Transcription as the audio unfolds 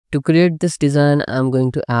To create this design, I'm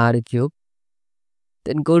going to add a cube.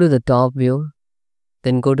 Then go to the top view.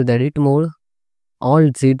 Then go to the edit mode.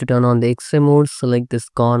 Alt Z to turn on the X-ray mode. Select this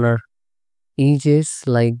corner edges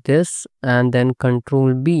like this. And then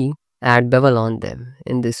Control B. Add bevel on them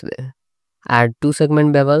in this way. Add 2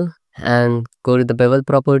 segment bevel. And go to the bevel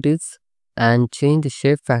properties. And change the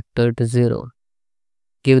shape factor to 0.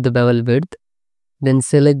 Give the bevel width. Then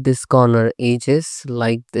select this corner edges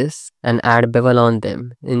like this and add bevel on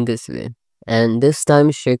them in this way. And this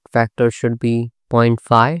time shape factor should be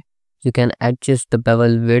 0.5. You can adjust the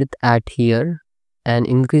bevel width at here and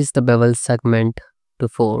increase the bevel segment to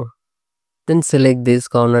 4. Then select these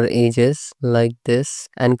corner edges like this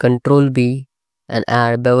and Control B and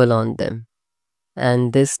add bevel on them.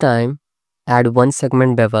 And this time add 1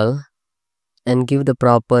 segment bevel and give the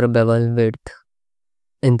proper bevel width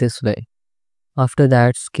in this way. After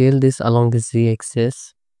that, scale this along the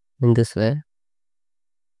z-axis in this way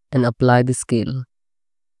and apply the scale.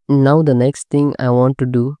 Now the next thing I want to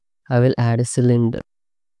do, I will add a cylinder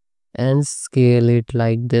and scale it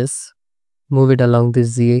like this. Move it along the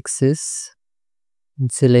z-axis.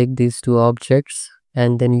 Select these 2 objects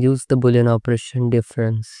and then use the boolean operation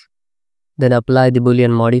difference. Then apply the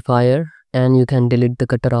boolean modifier and you can delete the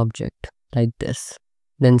cutter object like this.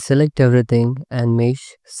 Then select everything and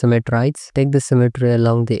mesh symmetrize. Take the symmetry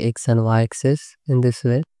along the x and y axis in this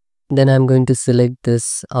way. Then I'm going to select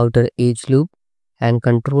this outer edge loop and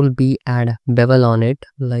Control B add bevel on it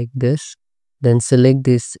like this. Then select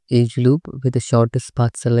this edge loop with the shortest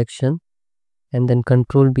path selection and then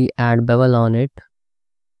Control B add bevel on it.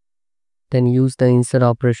 Then use the insert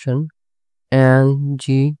operation and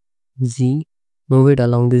G, Z, move it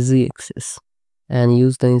along the Z axis and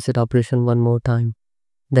use the insert operation one more time.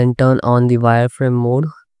 Then turn on the wireframe mode.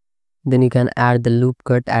 Then you can add the loop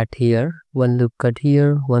cut at here. 1 loop cut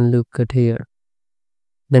here, 1 loop cut here.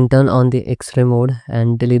 Then turn on the X-ray mode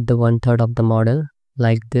and delete the 1/3 of the model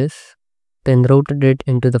like this. Then rotate it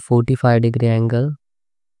into the 45-degree angle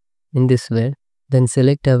in this way. Then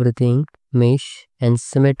select everything, mesh and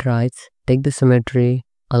symmetrize. Take the symmetry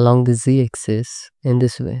along the z-axis in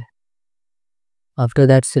this way. After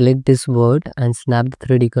that, select this word and snap the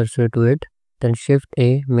 3D cursor to it. Then Shift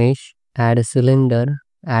A, mesh, add a cylinder,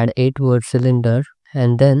 add 8 word cylinder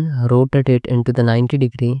and then rotate it into the 90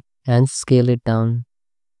 degree and scale it down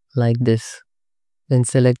like this. Then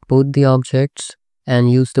select both the objects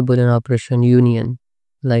and use the boolean operation union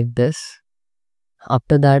like this.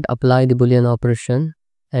 After that, apply the boolean operation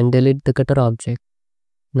and delete the cutter object.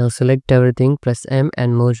 Now select everything, press M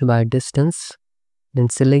and merge by distance. Then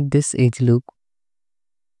select this edge loop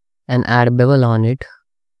and add bevel on it.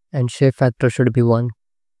 And shape factor should be 1.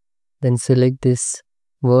 Then select these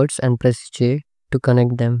words and press J to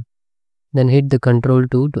connect them. Then hit the Ctrl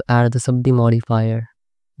 2 to add the sub-D modifier.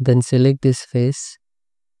 Then select this face.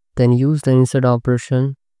 Then use the insert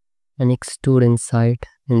operation and extrude inside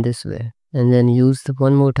in this way. And then use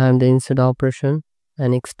one more time the insert operation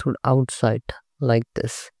and extrude outside like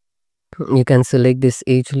this. You can select this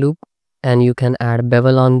edge loop and you can add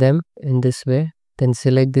bevel on them in this way. Then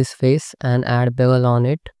select this face and add bevel on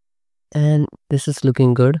it. And this is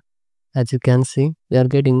looking good. As you can see, we are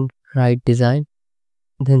getting right design.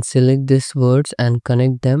 Then select these words and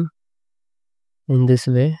connect them in this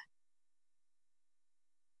way.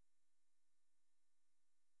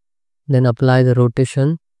 Then apply the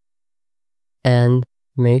rotation and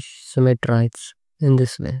mesh symmetrize in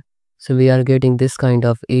this way. So we are getting this kind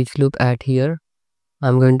of edge loop at here.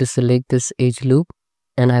 I'm going to select this edge loop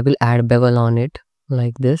and I will add bevel on it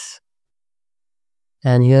like this.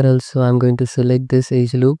 And here also I'm going to select this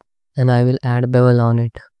edge loop and I will add bevel on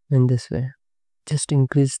it in this way. Just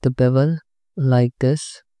increase the bevel like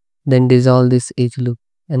this. Then dissolve this edge loop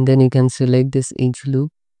and then you can select this edge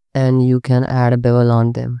loop and you can add bevel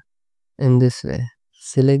on them in this way.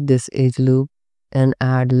 Select this edge loop and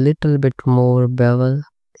add little bit more bevel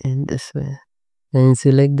in this way. Then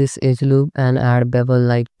select this edge loop and add bevel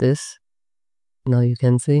like this. Now you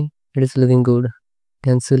can see it is looking good.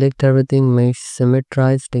 You can select everything, mesh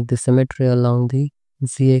symmetrize, take the symmetry along the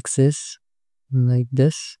z-axis like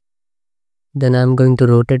this. Then I'm going to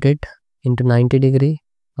rotate it into 90 degree,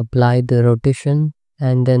 apply the rotation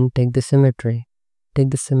and then take the symmetry. Take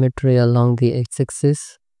the symmetry along the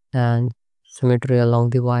x-axis and symmetry along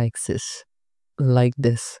the y-axis like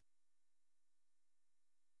this.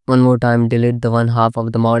 One more time, delete the 1/2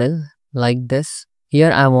 of the model like this.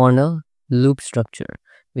 Here I want a loop structure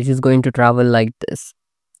which is going to travel like this.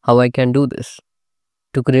 How I can do this?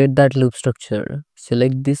 To create that loop structure,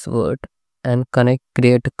 select this word and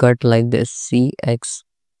create a cut like this, CX.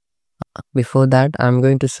 Before that, I'm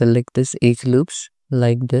going to select this edge loops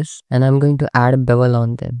like this, and I'm going to add a bevel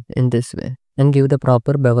on them in this way and give the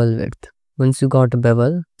proper bevel width. Once you got a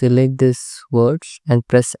bevel, select this words and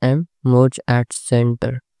press M, merge at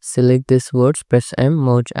center. Select this words, press M,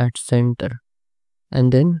 merge at center,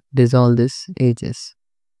 and then dissolve these edges.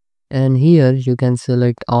 And here you can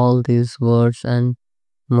select all these words and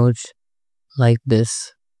merge like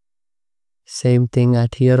this. Same thing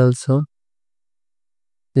at here also.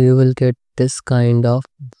 You will get this kind of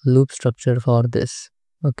loop structure for this,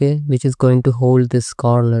 okay, which is going to hold these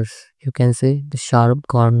corners. You can see the sharp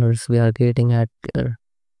corners we are getting at here.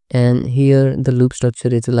 And here the loop structure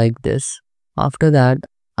is like this. After that,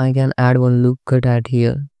 I can add one loop cut at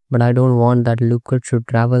here, but I don't want that loop cut should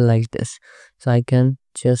travel like this. So I can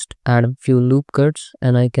just add a few loop cuts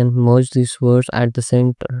and I can merge these words at the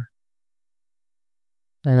center.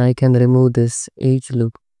 And I can remove this edge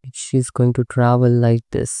loop, which is going to travel like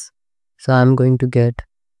this. So I'm going to get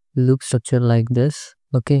loop structure like this,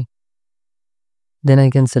 okay. Then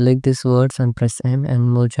I can select these words and press M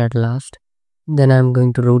and merge at last. Then I'm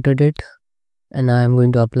going to rotate it and I'm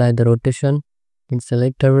going to apply the rotation and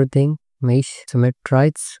select everything, mesh,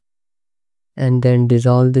 symmetrize, and then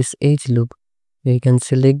dissolve this edge loop. You can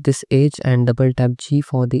select this edge and double tap G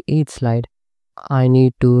for the edge slide. I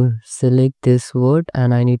need to select this word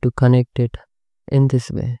and I need to connect it in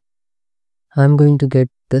this way. I'm going to get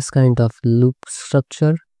this kind of loop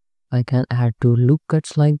structure. I can add 2 loop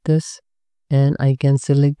cuts like this, and I can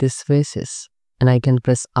select these faces and I can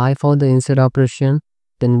press I for the insert operation,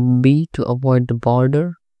 then B to avoid the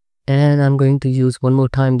border, and I'm going to use one more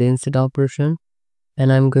time the insert operation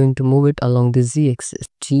and I'm going to move it along the Z axis,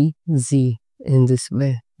 G, Z in this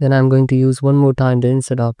way. Then I'm going to use one more time the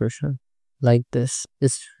insert operation like this.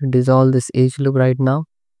 Just dissolve this edge loop right now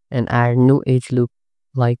and add new edge loop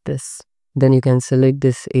like this. Then you can select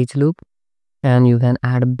this edge loop and you can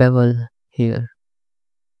add a bevel here.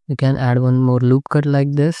 You can add one more loop cut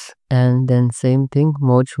like this, and then same thing,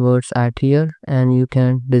 merge words at here and you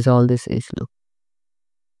can dissolve this edge loop.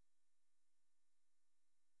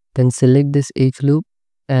 Then select this edge loop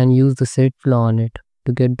and use the set flow on it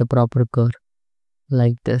to get the proper curve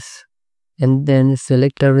like this. And then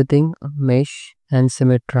select everything, mesh and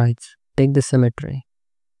symmetrize. Take the symmetry.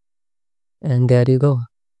 And there you go.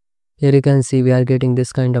 Here you can see we are getting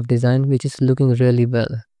this kind of design which is looking really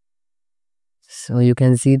well. So you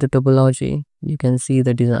can see the topology, you can see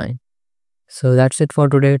the design. So that's it for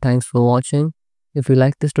today. Thanks for watching. If you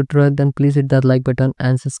like this tutorial, then please hit that like button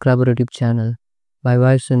and subscribe our YouTube channel. Bye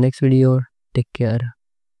bye, see you next video. Take care.